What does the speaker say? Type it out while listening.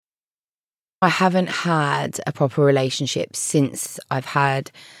I haven't had a proper relationship since I've had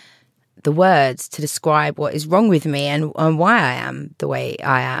the words to describe what is wrong with me and why I am the way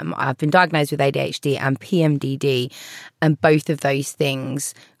I am. I've been diagnosed with ADHD and PMDD, and both of those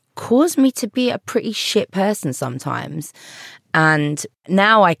things cause me to be a pretty shit person sometimes. And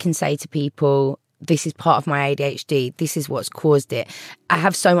now I can say to people, this is part of my ADHD. This is what's caused it. I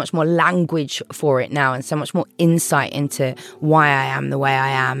have so much more language for it now and so much more insight into why I am the way I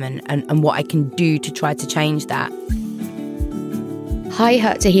am and what I can do to try to change that. Hi,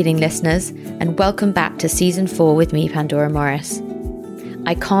 Hurt to Healing listeners, and welcome back to Season 4 with me, Pandora Morris.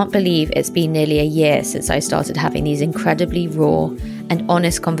 I can't believe it's been nearly a year since I started having these incredibly raw and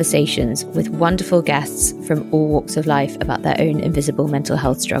honest conversations with wonderful guests from all walks of life about their own invisible mental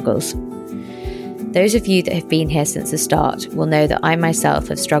health struggles. Those of you that have been here since the start will know that I myself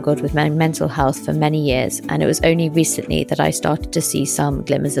have struggled with my mental health for many years, and it was only recently that I started to see some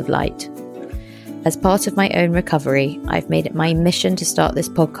glimmers of light. As part of my own recovery, I've made it my mission to start this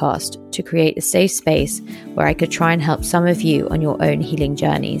podcast to create a safe space where I could try and help some of you on your own healing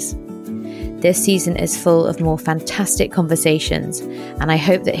journeys. This season is full of more fantastic conversations, and I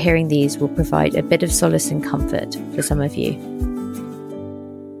hope that hearing these will provide a bit of solace and comfort for some of you.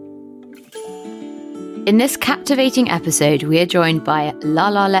 In this captivating episode, we are joined by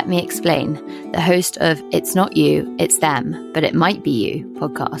Lalaletmeexplain, the host of It's Not You, It's Them, But It Might Be You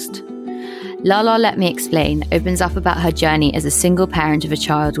podcast. Lalaletmeexplain opens up about her journey as a single parent of a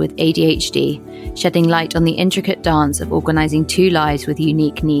child with ADHD, shedding light on the intricate dance of organising two lives with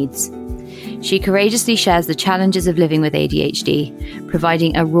unique needs. She courageously shares the challenges of living with ADHD,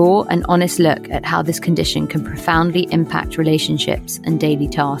 providing a raw and honest look at how this condition can profoundly impact relationships and daily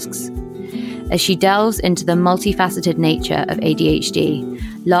tasks. As she delves into the multifaceted nature of ADHD,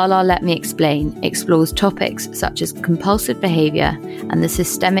 Lalaletmeexplain explores topics such as compulsive behaviour and the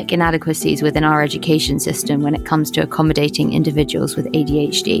systemic inadequacies within our education system when it comes to accommodating individuals with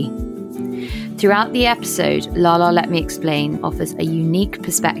ADHD. Throughout the episode, Lalaletmeexplain offers a unique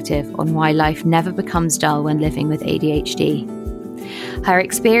perspective on why life never becomes dull when living with ADHD. Her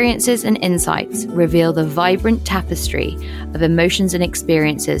experiences and insights reveal the vibrant tapestry of emotions and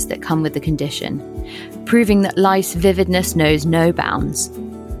experiences that come with the condition, proving that life's vividness knows no bounds.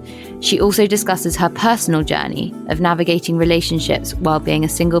 She also discusses her personal journey of navigating relationships while being a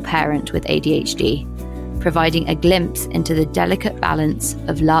single parent with ADHD, providing a glimpse into the delicate balance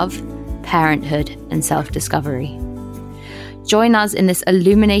of love, parenthood, and self-discovery. Join us in this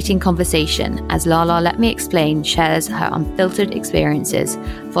illuminating conversation as Lalaletmeexplain shares her unfiltered experiences,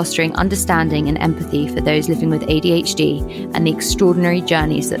 fostering understanding and empathy for those living with ADHD and the extraordinary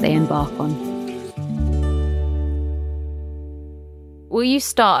journeys that they embark on. Will you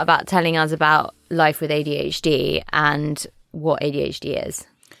start about telling us about life with ADHD and what ADHD is?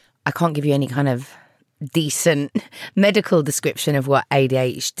 I can't give you any kind of decent medical description of what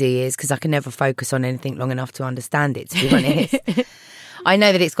ADHD is because I can never focus on anything long enough to understand it, to be honest. I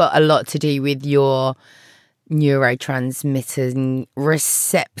know that it's got a lot to do with your neurotransmitter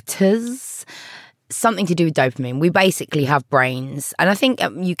receptors, something to do with dopamine. We basically have brains, and I think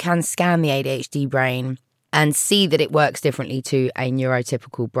you can scan the ADHD brain and see that it works differently to a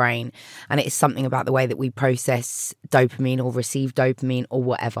neurotypical brain. And it is something about the way that we process dopamine or receive dopamine or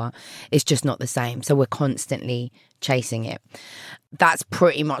whatever. It's just not the same. So we're constantly chasing it. That's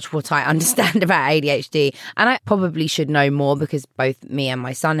pretty much what I understand about ADHD. And I probably should know more because both me and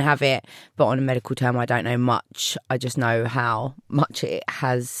my son have it. But on a medical term, I don't know much. I just know how much it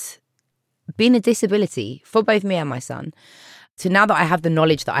has been a disability for both me and my son. So now that I have the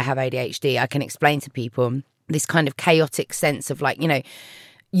knowledge that I have ADHD, I can explain to people this kind of chaotic sense of like,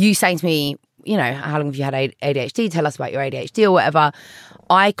 you saying to me, how long have you had ADHD? Tell us about your ADHD or whatever.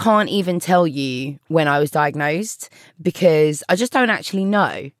 I can't even tell you when I was diagnosed because I just don't actually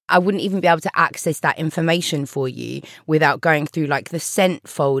know. I wouldn't even be able to access that information for you without going through like the sent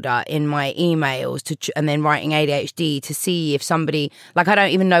folder in my emails and then writing ADHD to see if somebody, like I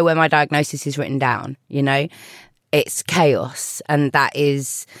don't even know where my diagnosis is written down, It's chaos, and that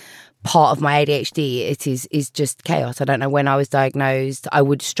is part of my ADHD. It is just chaos. I don't know when I was diagnosed. I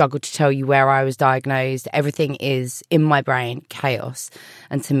would struggle to tell you where I was diagnosed. Everything is in my brain, chaos.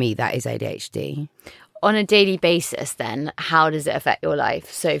 And to me, that is ADHD. On a daily basis, then, how does it affect your life?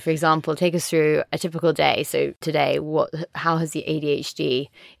 So, for example, take us through a typical day. So today, how has the ADHD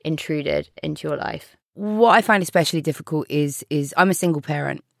intruded into your life? What I find especially difficult is I'm a single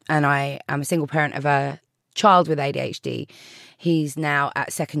parent, and I am a single parent of a child with ADHD. He's now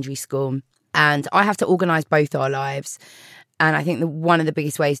at secondary school, and I have to organise both our lives. And I think that one of the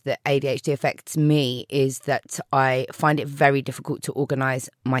biggest ways that ADHD affects me is that I find it very difficult to organise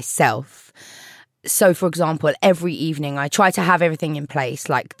myself. So, for example, every evening I try to have everything in place,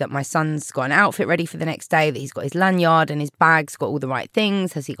 like that my son's got an outfit ready for the next day, that he's got his lanyard and his bag's got all the right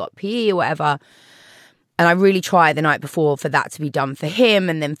things, has he got PE or whatever. And I really try the night before for that to be done for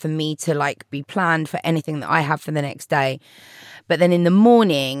him, and then for me to like be planned for anything that I have for the next day. But then in the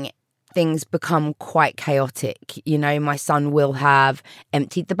morning, things become quite chaotic. You know, my son will have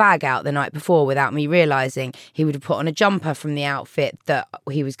emptied the bag out the night before without me realising. He would have put on a jumper from the outfit that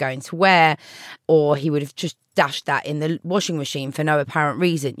he was going to wear, or he would have just dashed that in the washing machine for no apparent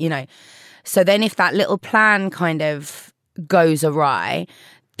reason, you know. So then if that little plan kind of goes awry,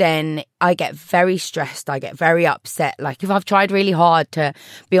 then I get very stressed, I get very upset. Like if I've tried really hard to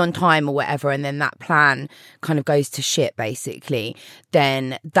be on time or whatever, and then that plan kind of goes to shit basically,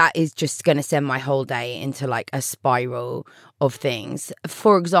 then that is just going to send my whole day into like a spiral of things.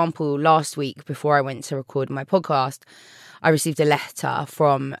 For example, last week before I went to record my podcast, I received a letter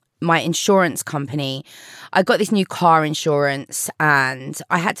from my insurance company. I got this new car insurance and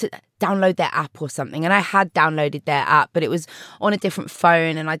I had to download their app or something, and I had downloaded their app, but it was on a different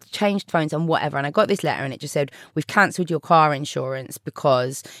phone and I'd changed phones and whatever, and I got this letter and it just said, we've cancelled your car insurance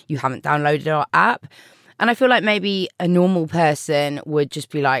because you haven't downloaded our app. And I feel like maybe a normal person would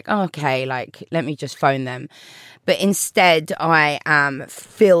just be like, oh, okay, like, let me just phone them. But instead, I am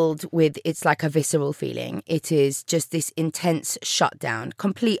filled with, it's like a visceral feeling. It is just this intense shutdown,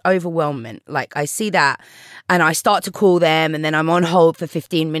 complete overwhelmment. Like I see that and I start to call them, and then I'm on hold for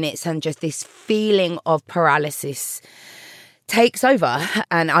 15 minutes and just this feeling of paralysis takes over,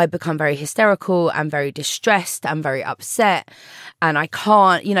 and I become very hysterical and very distressed and very upset, and I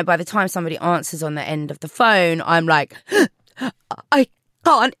can't, you know, by the time somebody answers on the end of the phone, I'm like, I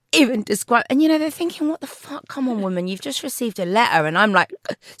can't even describe. And you know, they're thinking, what the fuck, come on woman, you've just received a letter. And I'm like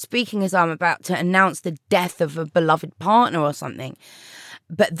speaking as I'm about to announce the death of a beloved partner or something.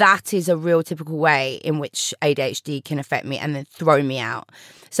 But that is a real typical way in which ADHD can affect me and then throw me out.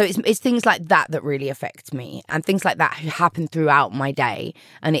 So it's things like that that really affect me, and things like that happen throughout my day.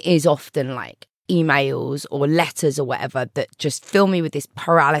 And it is often like emails or letters or whatever that just fill me with this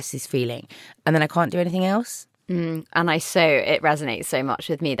paralysis feeling, and then I can't do anything else. And it resonates so much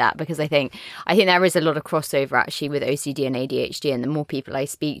with me, that, because I think there is a lot of crossover actually with OCD and ADHD, and the more people I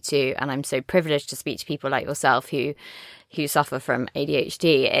speak to, and I'm so privileged to speak to people like yourself who suffer from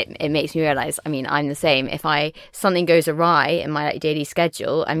ADHD, it makes me realise, I mean, I'm the same. If something goes awry in my daily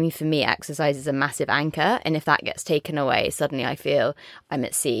schedule, I mean, for me, exercise is a massive anchor. And if that gets taken away, suddenly I feel I'm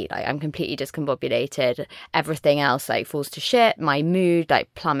at sea. Like I'm completely discombobulated. Everything else like falls to shit. My mood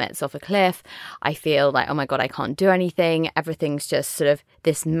like plummets off a cliff. I feel like, oh my God, I can't do anything. Everything's just sort of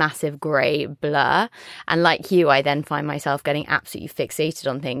this massive grey blur. And like you, I then find myself getting absolutely fixated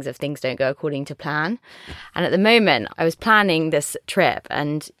on things if things don't go according to plan. And at the moment, I was planning this trip,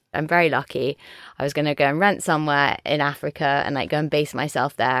 and I'm very lucky. I was going to go and rent somewhere in Africa and like go and base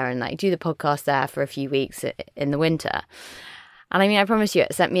myself there and like do the podcast there for a few weeks in the winter. And I mean, I promise you,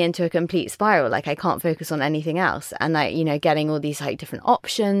 it sent me into a complete spiral. Like I can't focus on anything else. And like, you know, getting all these like different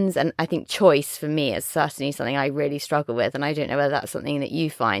options. And I think choice for me is certainly something I really struggle with. And I don't know whether that's something that you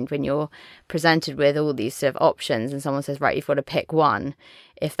find when you're presented with all these sort of options and someone says, right, you've got to pick one.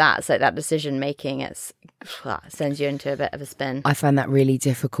 If that's like that decision making, it sends you into a bit of a spin. I find that really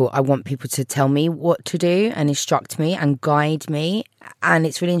difficult. I want people to tell me what to do and instruct me and guide me. And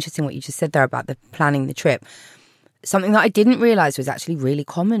it's really interesting what you just said there about the planning the trip. Something that I didn't realise was actually really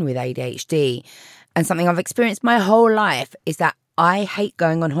common with ADHD, and something I've experienced my whole life, is that I hate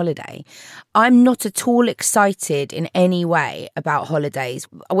going on holiday. I'm not at all excited in any way about holidays.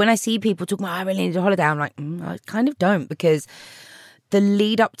 When I see people talking about, I really need a holiday, I'm like, I kind of don't, because the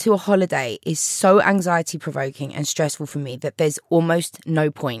lead up to a holiday is so anxiety provoking and stressful for me that there's almost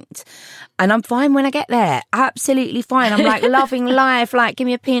no point. And I'm fine when I get there. Absolutely fine. I'm like loving life. Like, give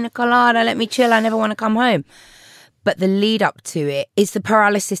me a pina colada. Let me chill. I never want to come home. But the lead up to it is the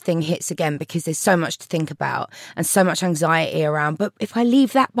paralysis thing hits again, because there's so much to think about and so much anxiety around. But if I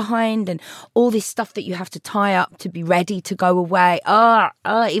leave that behind and all this stuff that you have to tie up to be ready to go away,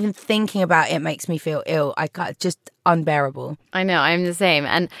 even thinking about it makes me feel ill. I can't, just unbearable. I know, I'm the same.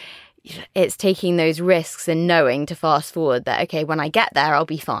 And it's taking those risks and knowing to fast forward that, okay, when I get there, I'll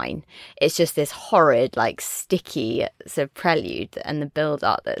be fine. It's just this horrid, like sticky sort of prelude and the build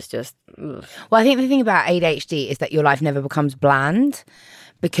up that's just... Ugh. Well, I think the thing about ADHD is that your life never becomes bland,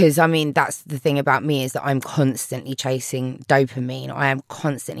 because, I mean, that's the thing about me, is that I'm constantly chasing dopamine. I am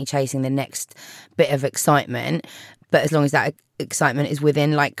constantly chasing the next bit of excitement. But as long as that excitement is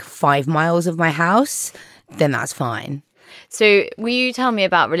within like 5 miles of my house, then that's fine. So will you tell me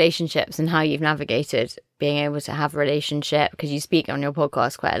about relationships and how you've navigated being able to have a relationship? Because you speak on your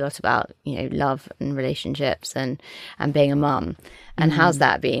podcast quite a lot about, love and relationships and being a mum. And how's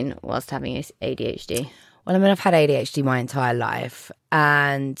that been whilst having ADHD? Well, I mean, I've had ADHD my entire life,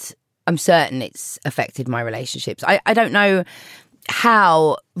 and I'm certain it's affected my relationships. I don't know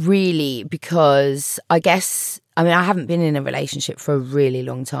how really, because I haven't been in a relationship for a really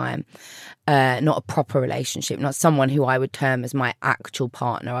long time. Not a proper relationship, not someone who I would term as my actual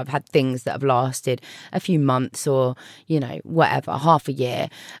partner. I've had things that have lasted a few months or, whatever, half a year.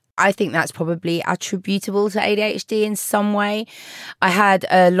 I think that's probably attributable to ADHD in some way. I had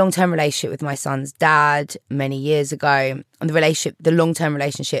a long-term relationship with my son's dad many years ago. And the long-term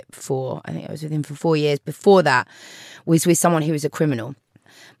relationship I think I was with him for 4 years. Before that was with someone who was a criminal.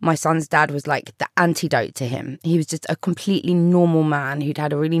 My son's dad was like the antidote to him. He was just a completely normal man who'd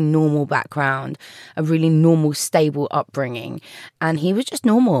had a really normal background, a really normal, stable upbringing. And he was just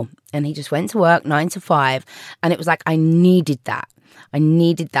normal. And he just went to work 9 to 5. And it was like, I needed that. I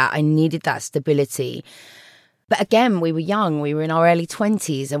needed that stability. But again, we were young, we were in our early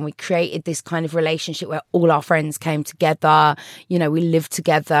 20s, and we created this kind of relationship where all our friends came together. We lived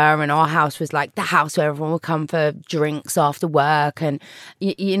together, and our house was like the house where everyone would come for drinks after work. And,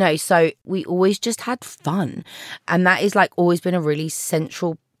 so we always just had fun. And that is like always been a really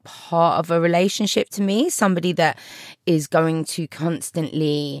central part of a relationship to me, somebody that is going to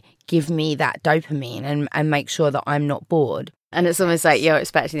constantly give me that dopamine and make sure that I'm not bored. And it's almost like you're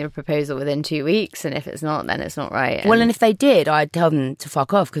expecting a proposal within 2 weeks, and if it's not, then it's not right. Well, and if they did, I'd tell them to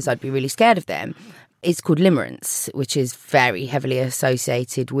fuck off because I'd be really scared of them. It's called limerence, which is very heavily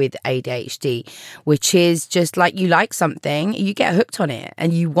associated with ADHD, which is just like you like something, you get hooked on it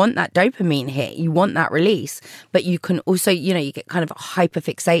and you want that dopamine hit, you want that release. But you can also, you get kind of hyper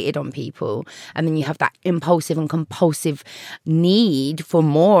fixated on people, and then you have that impulsive and compulsive need for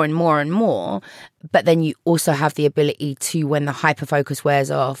more and more and more. But then you also have the ability to, when the hyper focus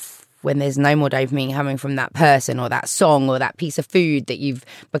wears off, when there's no more dopamine coming from that person or that song or that piece of food that you've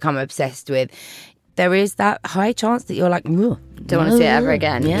become obsessed with, there is that high chance that you're like, don't want to see it ever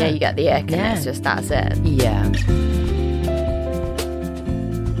again. Yeah, you get the ick, and it's just, that's it. Yeah.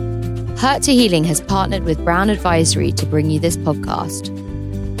 Hurt to Healing has partnered with Brown Advisory to bring you this podcast.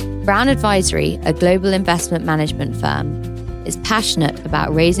 Brown Advisory, a global investment management firm, is passionate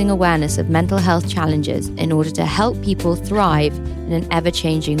about raising awareness of mental health challenges in order to help people thrive in an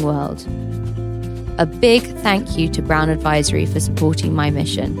ever-changing world. A big thank you to Brown Advisory for supporting my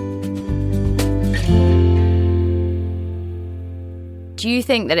mission. Do you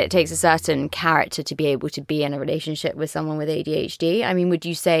think that it takes a certain character to be able to be in a relationship with someone with ADHD? I mean, would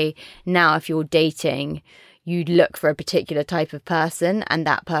you say now if you're dating, you'd look for a particular type of person and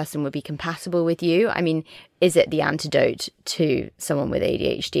that person would be compatible with you? I mean, is it the antidote to someone with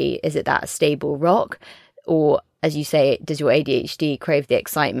ADHD? Is it that stable rock? Or, as you say, does your ADHD crave the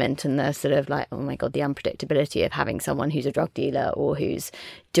excitement and the sort of like, oh my God, the unpredictability of having someone who's a drug dealer or who's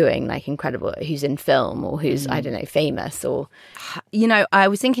doing like incredible, who's in film or who's, I don't know, famous or... I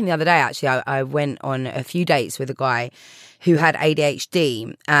was thinking the other day, actually, I went on a few dates with a guy who had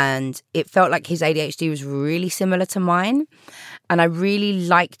ADHD, and it felt like his ADHD was really similar to mine. And I really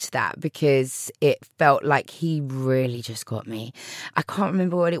liked that because it felt like he really just got me. I can't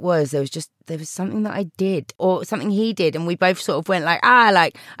remember what it was. There was something that I did or something he did, and we both sort of went like,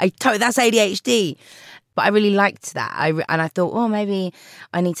 that's ADHD. But I really liked that. And I thought, maybe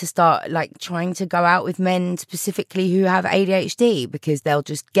I need to start like trying to go out with men specifically who have ADHD because they'll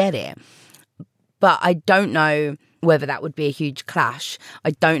just get it. But I don't know whether that would be a huge clash.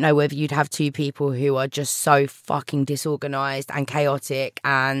 I don't know whether you'd have two people who are just so fucking disorganized and chaotic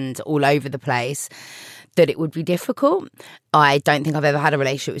and all over the place that it would be difficult. I don't think I've ever had a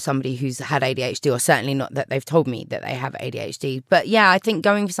relationship with somebody who's had ADHD, or certainly not that they've told me that they have ADHD. But yeah, I think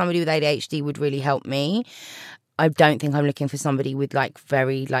going for somebody with ADHD would really help me. I don't think I'm looking for somebody with like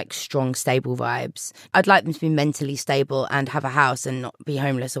very like strong, stable vibes. I'd like them to be mentally stable and have a house and not be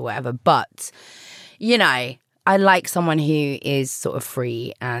homeless or whatever. But, I like someone who is sort of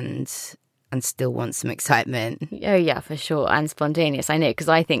free and still wants some excitement. Oh, yeah, for sure. And spontaneous. I know, because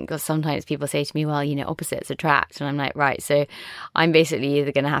I think sometimes people say to me, well, opposites attract. And I'm like, right, so I'm basically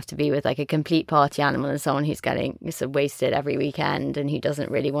either going to have to be with like a complete party animal and someone who's getting sort of wasted every weekend and who doesn't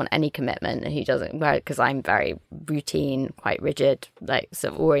really want any commitment and who doesn't, because I'm very routine, quite rigid, like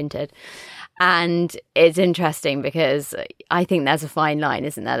sort of oriented. And it's interesting because I think there's a fine line,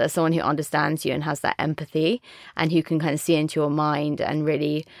 isn't there? There's someone who understands you and has that empathy and who can kind of see into your mind and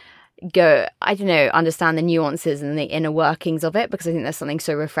really go, I don't know, understand the nuances and the inner workings of it, because I think there's something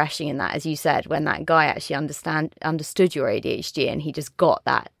so refreshing in that, as you said, when that guy actually understood your ADHD and he just got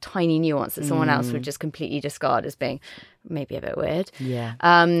that tiny nuance that someone else would just completely discard as being maybe a bit weird. Yeah.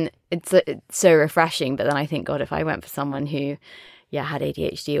 It's so refreshing. But then I think, God, if I went for someone who had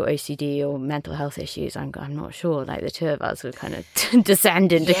ADHD or OCD or mental health issues, I'm not sure. Like, the two of us would kind of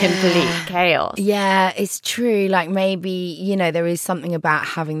descend into complete chaos. Yeah, it's true. Like, maybe, you know, there is something about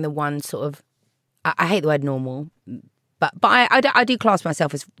having the one sort of, I hate the word normal, but I do class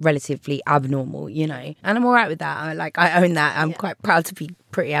myself as relatively abnormal, you know, and I'm all right with that. I own that. I'm quite proud to be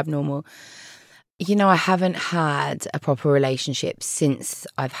pretty abnormal. You know, I haven't had a proper relationship since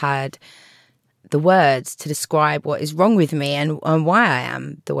I've had the words to describe what is wrong with me and why I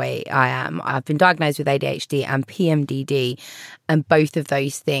am the way I am. I've been diagnosed with ADHD and PMDD, and both of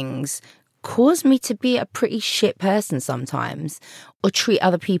those things cause me to be a pretty shit person sometimes, or treat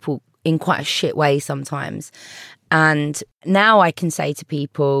other people in quite a shit way sometimes. And now I can say to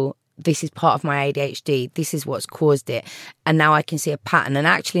people, this is part of my ADHD, this is what's caused it. And now I can see a pattern. And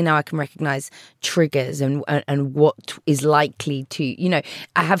actually now I can recognise triggers and what is likely to, you know,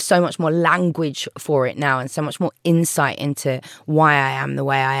 I have so much more language for it now and so much more insight into why I am the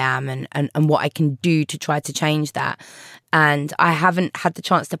way I am and what I can do to try to change that. And I haven't had the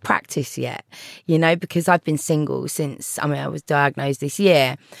chance to practice yet, you know, because I've been single since, I was diagnosed this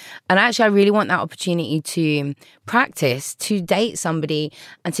year. And actually, I really want that opportunity to practice, to date somebody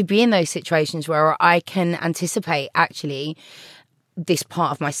and to be in those situations where I can anticipate, actually, this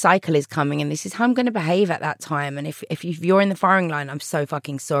part of my cycle is coming and this is how I'm going to behave at that time. And if you're in the firing line, I'm so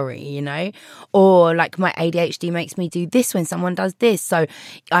fucking sorry, you know? Or like, my ADHD makes me do this when someone does this, so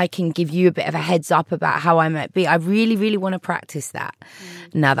I can give you a bit of a heads up about how I might be. I really, really want to practice that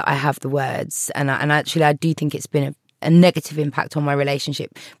now that I have the words. And actually, I do think it's been a negative impact on my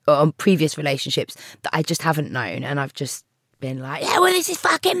relationship, or on previous relationships, that I just haven't known. And I've just been like, yeah, well, this is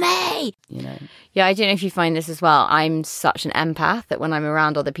fucking me, you know? Yeah, I don't know if you find this as well. I'm such an empath that when I'm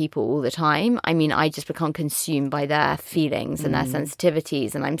around other people all the time, I just become consumed by their feelings and their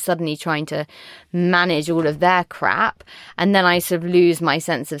sensitivities, and I'm suddenly trying to manage all of their crap, and then I sort of lose my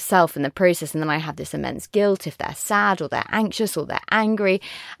sense of self in the process, and then I have this immense guilt if they're sad or they're anxious or they're angry,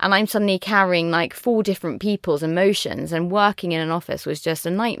 and I'm suddenly carrying like 4 different people's emotions, and working in an office was just a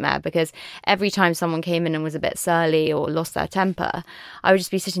nightmare, because every time someone came in and was a bit surly or lost their temper, I would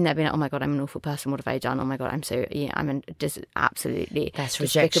just be sitting there being like, oh my God, I'm an awful person. What have I done? Oh my God, I'm so, I'm just absolutely that's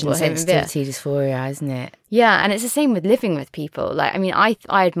rejection sensitivity dysphoria, isn't it? Yeah, and it's the same with living with people. Like,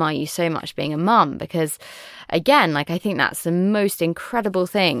 I admire you so much being a mum, because again, like, I think that's the most incredible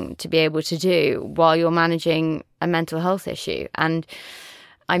thing to be able to do while you're managing a mental health issue. And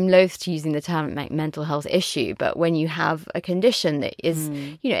I'm loath to using the term mental health issue, but when you have a condition that is,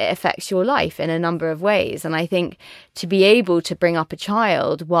 it affects your life in a number of ways. And I think to be able to bring up a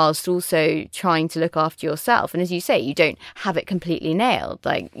child whilst also trying to look after yourself, and as you say, you don't have it completely nailed,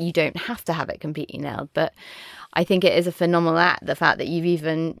 like, you don't have to have it completely nailed, but I think it is a phenomenal act, the fact that you've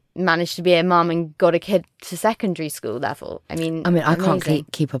even managed to be a mum and got a kid to secondary school level. I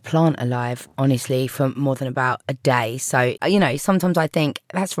can't keep a plant alive, honestly, for more than about a day. So, sometimes I think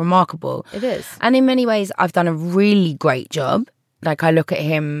that's remarkable. It is. And in many ways, I've done a really great job. Like, I look at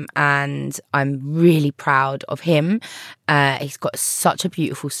him and I'm really proud of him. He's got such a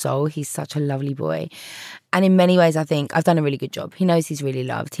beautiful soul. He's such a lovely boy. And in many ways, I think I've done a really good job. He knows he's really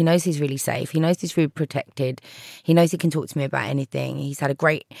loved. He knows he's really safe. He knows he's really protected. He knows he can talk to me about anything. He's had a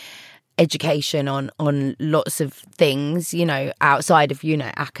great education on lots of things, outside of,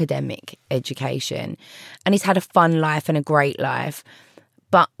 academic education. And he's had a fun life and a great life.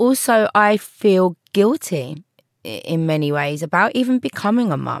 But also, I feel guilty in many ways about even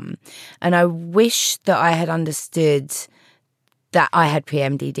becoming a mum. And I wish that I had understood that I had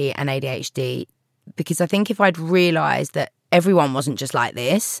PMDD and ADHD, because I think if I'd realised that everyone wasn't just like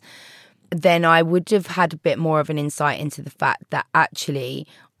this, then I would have had a bit more of an insight into the fact that actually,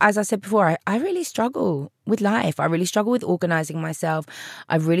 as I said before, I really struggle with life. I really struggle with organising myself.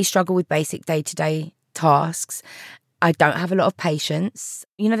 I really struggle with basic day-to-day tasks. I don't have a lot of patience.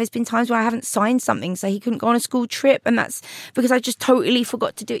 There's been times where I haven't signed something so he couldn't go on a school trip, and that's because I just totally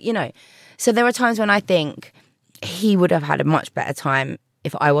forgot to do it, So there are times when I think he would have had a much better time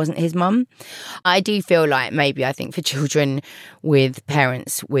if I wasn't his mum. I do feel like I think for children with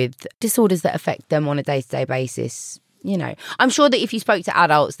parents with disorders that affect them on a day-to-day basis, You know, I'm sure that if you spoke to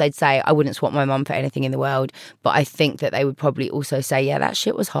adults, they'd say, I wouldn't swap my mum for anything in the world. But I think that they would probably also say, yeah, that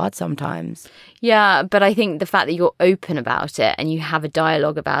shit was hard sometimes. Yeah, but I think the fact that you're open about it and you have a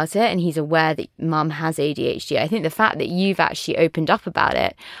dialogue about it and he's aware that mum has ADHD, I think the fact that you've actually opened up about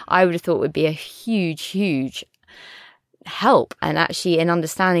it, I would have thought would be a huge help, and actually in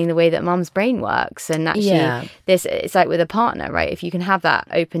understanding the way that mum's brain works. And actually this, it's like with a partner, right? If you can have that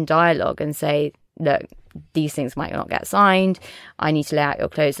open dialogue and say, look, these things might not get signed. I need to lay out your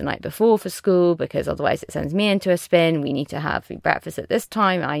clothes the night before for school because otherwise it sends me into a spin. We need to have breakfast at this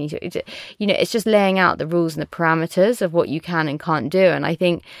time. I need to, you know, it's just laying out the rules and the parameters of what you can and can't do. And I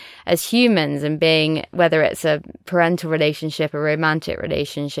think as humans, and being, whether it's a parental relationship, a romantic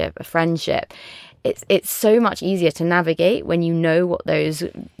relationship, a friendship, it's so much easier to navigate when you know what those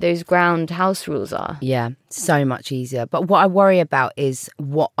ground house rules are. Yeah, so much easier. But what I worry about is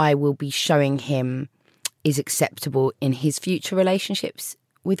what I will be showing him is acceptable in his future relationships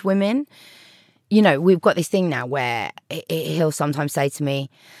with women. You know, we've got this thing now where he'll sometimes say to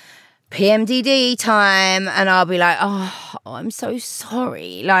me, PMDD time, and I'll be like, oh, I'm so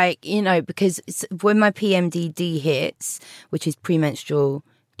sorry. Like, you know, because when my PMDD hits, which is premenstrual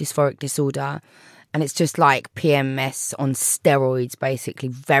dysphoric disorder, and it's just like PMS on steroids, basically,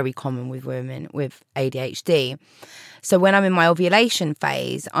 very common with women with ADHD. So when I'm in my ovulation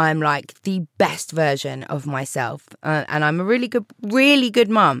phase, I'm like the best version of myself. And I'm a really good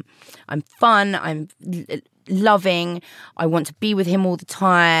mum. I'm fun. I'm loving. I want to be with him all the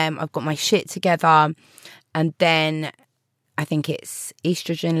time. I've got my shit together. And then I think it's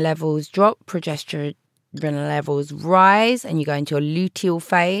estrogen levels drop, progesterone levels rise, and you go into a luteal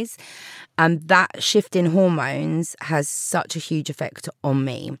phase. And that shift in hormones has such a huge effect on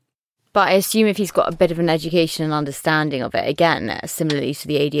me. But I assume if he's got a bit of an education and understanding of it, again, similarly to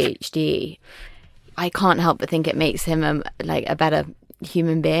the ADHD, I can't help but think it makes him a better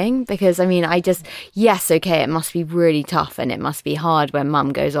human being. Because, I mean, yes, okay, it must be really tough and it must be hard when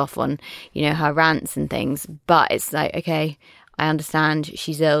mum goes off on, you know, her rants and things. But it's like, okay, I understand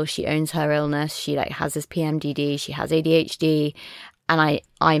she's ill. She owns her illness. She has this PMDD. She has ADHD. And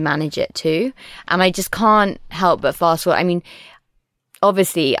I manage it too. And I just can't help but fast forward. I mean,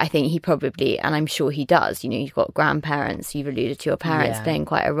 obviously, I think he probably, and I'm sure he does, you know, you've got grandparents, you've alluded to your parents playing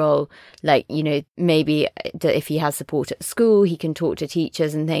quite a role. Like, you know, maybe if he has support at school, he can talk to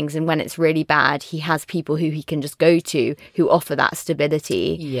teachers and things. And when it's really bad, he has people who he can just go to who offer that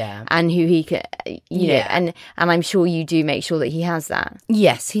stability. Yeah. And who he can, you know, and I'm sure you do make sure that he has that.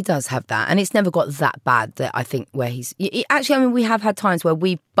 Yes, he does have that. And it's never got that bad that I think where he's, actually, I mean, we have had times where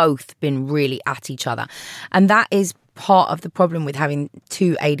we've both been really at each other. And that is part of the problem with having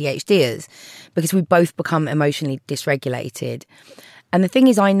two ADHDers, because we both become emotionally dysregulated. And the thing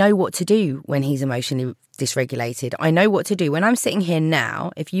is, I know what to do when he's emotionally dysregulated. I know what to do. When I'm sitting here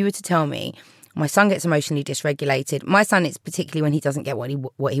now, if you were to tell me my son gets emotionally dysregulated, my son, it's particularly when he doesn't get what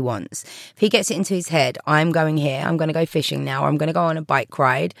he wants. If he gets it into his head, I'm going here, I'm going to go fishing now, or I'm going to go on a bike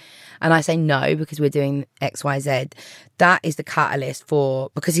ride, and I say no because we're doing X, Y, Z, that is the catalyst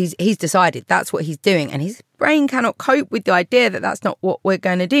because he's decided that's what he's doing, and his brain cannot cope with the idea that that's not what we're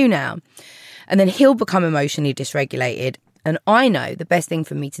going to do now. And then he'll become emotionally dysregulated. And I know the best thing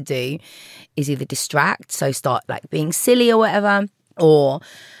for me to do is either distract, so start like being silly or whatever, or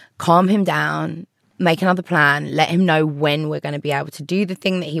calm him down, make another plan, let him know when we're going to be able to do the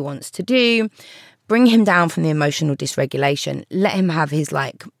thing that he wants to do, bring him down from the emotional dysregulation, let him have his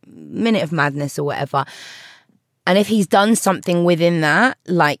like minute of madness or whatever. And if he's done something within that,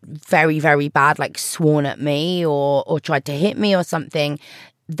 like very, very bad, like sworn at me or tried to hit me or something,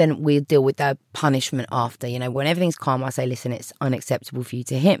 then we'll deal with the punishment after. You know, when everything's calm, I say, listen, it's unacceptable for you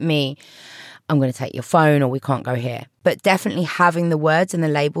to hit me. I'm going to take your phone, or we can't go here. But definitely having the words and the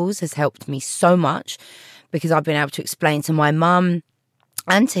labels has helped me so much, because I've been able to explain to my mum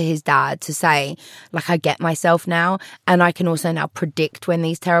and to his dad to say, like, I get myself now, and I can also now predict when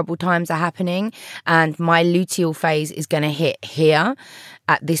these terrible times are happening, and my luteal phase is going to hit here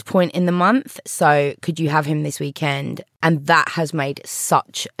at this point in the month, so could you have him this weekend? And that has made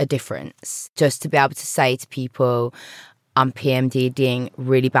such a difference, just to be able to say to people, I'm PMDDing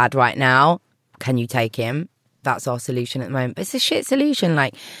really bad right now, can you take him? That's our solution at the moment. But it's a shit solution,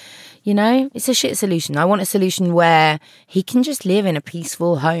 like, you know, it's a shit solution. I want a solution where he can just live in a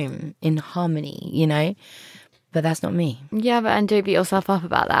peaceful home in harmony, you know? But that's not me. Yeah, and don't beat yourself up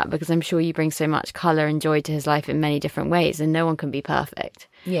about that, because I'm sure you bring so much colour and joy to his life in many different ways, and no one can be perfect.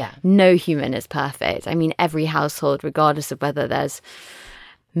 Yeah. No human is perfect. I mean, every household, regardless of whether there's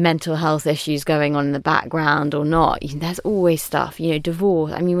mental health issues going on in the background or not. There's always stuff,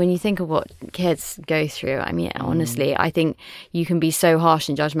 divorce. I mean, when you think of what kids go through, I mean, honestly, I think you can be so harsh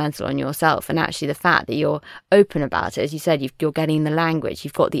and judgmental on yourself. And actually the fact that you're open about it, as you said, you're getting the language,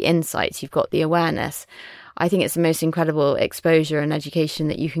 you've got the insights, you've got the awareness. I think it's the most incredible exposure and education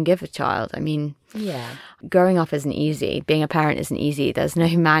that you can give a child. I mean, yeah, growing up isn't easy. Being a parent isn't easy. There's no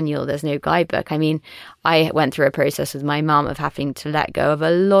manual. There's no guidebook. I mean, I went through a process with my mum of having to let go of a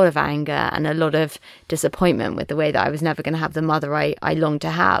lot of anger and a lot of disappointment with the way that I was never going to have the mother I longed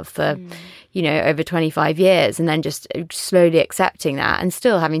to have for, over 25 years, and then just slowly accepting that and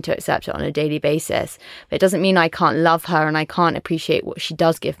still having to accept it on a daily basis. But it doesn't mean I can't love her and I can't appreciate what she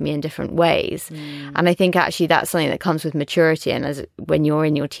does give me in different ways. And I think actually that's something that comes with maturity. And when you're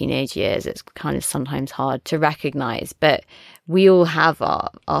in your teenage years, it's kind of sometimes hard to recognize. But we all have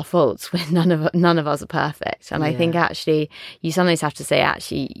our faults. None of us are perfect. And I think actually you sometimes have to say,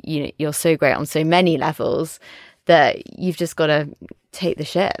 actually, you're so great on so many levels that you've just got to take the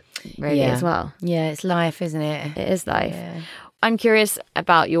shit really as well. Yeah, it's life, isn't it? It is life. Yeah. I'm curious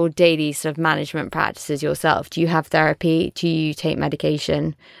about your daily sort of management practices yourself. Do you have therapy? Do you take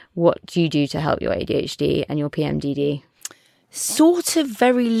medication? What do you do to help your ADHD and your PMDD? Sort of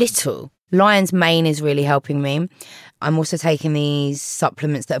very little. Lion's Mane is really helping me. I'm also taking these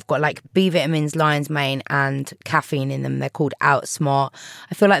supplements that have got like B vitamins, lion's mane and caffeine in them. They're called Outsmart.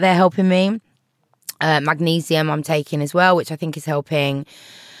 I feel like they're helping me. Magnesium I'm taking as well, which I think is helping.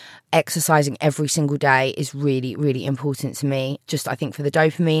 Exercising every single day is really, really important to me. Just I think for the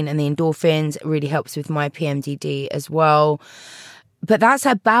dopamine and the endorphins, it really helps with my PMDD as well. But that's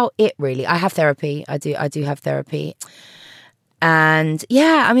about it really. I have therapy. I do have therapy. And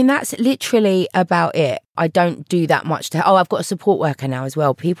yeah, I mean, that's literally about it. I don't do that much I've got a support worker now as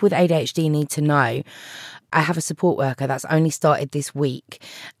well. People with ADHD need to know I have a support worker that's only started this week,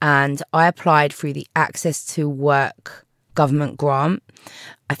 and I applied through the Access to Work government grant.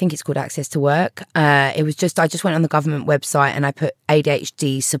 I think it's called Access to Work. I just went on the government website and I put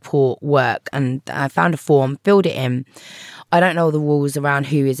ADHD support work, and I found a form, filled it in. I don't know the rules around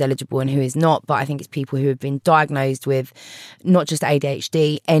who is eligible and who is not, but I think it's people who have been diagnosed with not just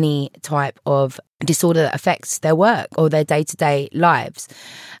ADHD, any type of disorder that affects their work or their day-to-day lives.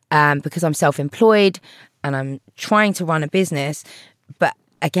 Because I'm self-employed and I'm trying to run a business, but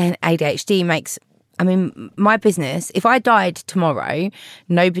again, ADHD makes... I mean, my business, if I died tomorrow,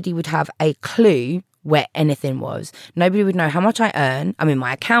 nobody would have a clue where anything was. Nobody would know how much I earn. I mean,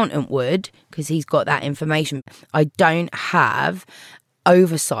 my accountant would, because he's got that information. I don't have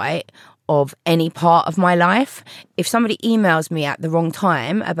oversight of any part of my life. If somebody emails me at the wrong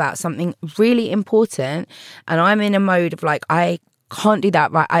time about something really important and I'm in a mode of like, I can't do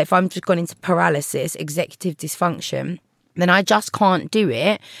that, right? If I'm just gone into paralysis, executive dysfunction, then I just can't do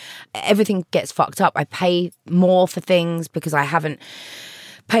it. Everything gets fucked up. I pay more for things because I haven't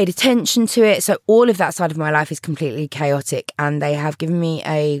paid attention to it. So all of that side of my life is completely chaotic, and they have given me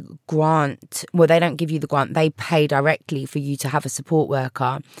a grant. Well, they don't give you the grant. They pay directly for you to have a support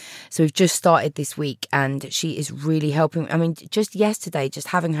worker. So we've just started this week and she is really helping. I mean, just yesterday, just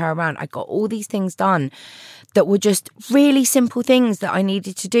having her around, I got all these things done that were just really simple things that I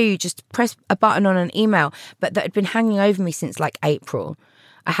needed to do. Just press a button on an email, but that had been hanging over me since like April.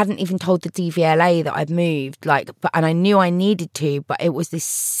 I hadn't even told the DVLA that I'd moved, and I knew I needed to, but it was this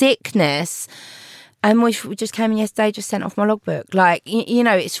sickness, and which just came in yesterday, just sent off my logbook.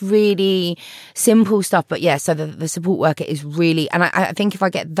 It's really simple stuff, but yeah, so the support worker is really, and I think if I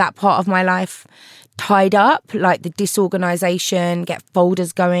get that part of my life tied up, like the disorganization, get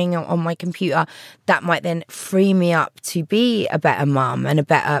folders going on my computer, that might then free me up to be a better mum and a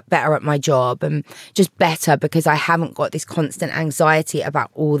better at my job, and just better because I haven't got this constant anxiety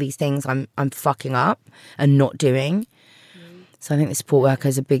about all these things I'm fucking up and not doing. So I think the support worker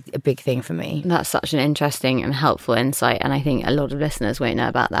is a big thing for me. That's such an interesting and helpful insight, and I think a lot of listeners won't know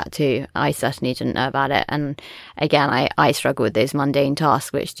about that too. I certainly didn't know about it, and again, I struggle with those mundane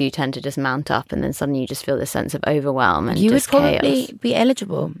tasks which do tend to just mount up, and then suddenly you just feel this sense of overwhelm and you would probably chaos. Be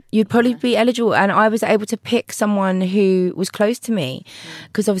eligible. You'd probably be eligible, and I was able to pick someone who was close to me,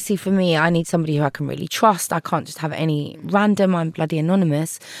 because obviously for me, I need somebody who I can really trust. I can't just have any random. I'm bloody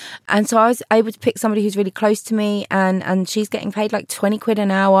anonymous, and so I was able to pick somebody who's really close to me, and she's getting paid like 20 quid an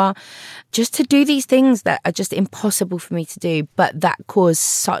hour just to do these things that are just impossible for me to do, but that cause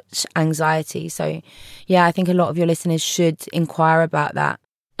such anxiety. So yeah, I think a lot of your listeners should inquire about that.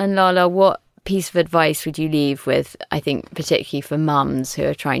 And Lala, what piece of advice would you leave with, I think, particularly for mums who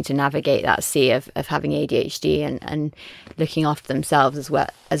are trying to navigate that sea of having ADHD and looking after themselves as well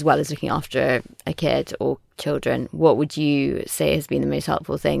as looking after a kid or children? What would you say has been the most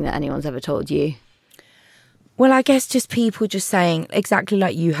helpful thing that anyone's ever told you? Well, I guess just people just saying, exactly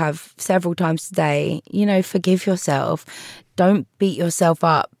like you have several times today, forgive yourself. Don't beat yourself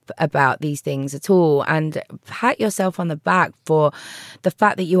up about these things at all, and pat yourself on the back for the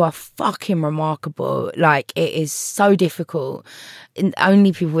fact that you are fucking remarkable. Like, it is so difficult. And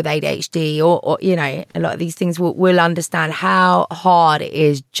only people with ADHD or a lot of these things will understand how hard it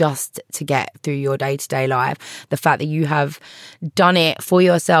is just to get through your day-to-day life. The fact that you have done it for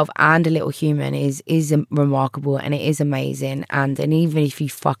yourself and a little human is remarkable, and it is amazing. And even if you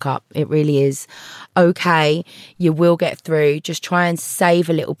fuck up, it really is okay. You will get through. Just try and save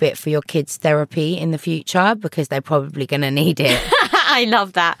a little bit for your kids' therapy in the future, because they're probably going to need it. I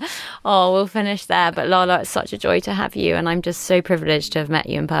love that. Oh, we'll finish there. But Lala, it's such a joy to have you, and I'm just so privileged to have met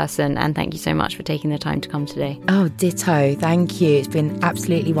you in person, and thank you so much for taking the time to come today. Oh, ditto. Thank you. It's been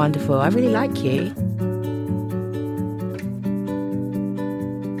absolutely wonderful. I really like you.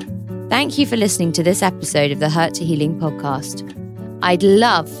 Thank you for listening to this episode of the Hurt to Healing podcast. I'd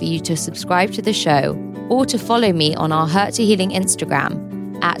love for you to subscribe to the show or to follow me on our Hurt to Healing Instagram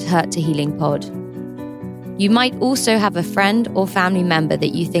 @HurtToHealingPod. You might also have a friend or family member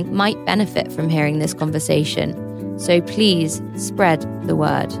that you think might benefit from hearing this conversation, so please spread the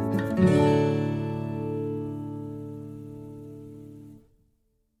word.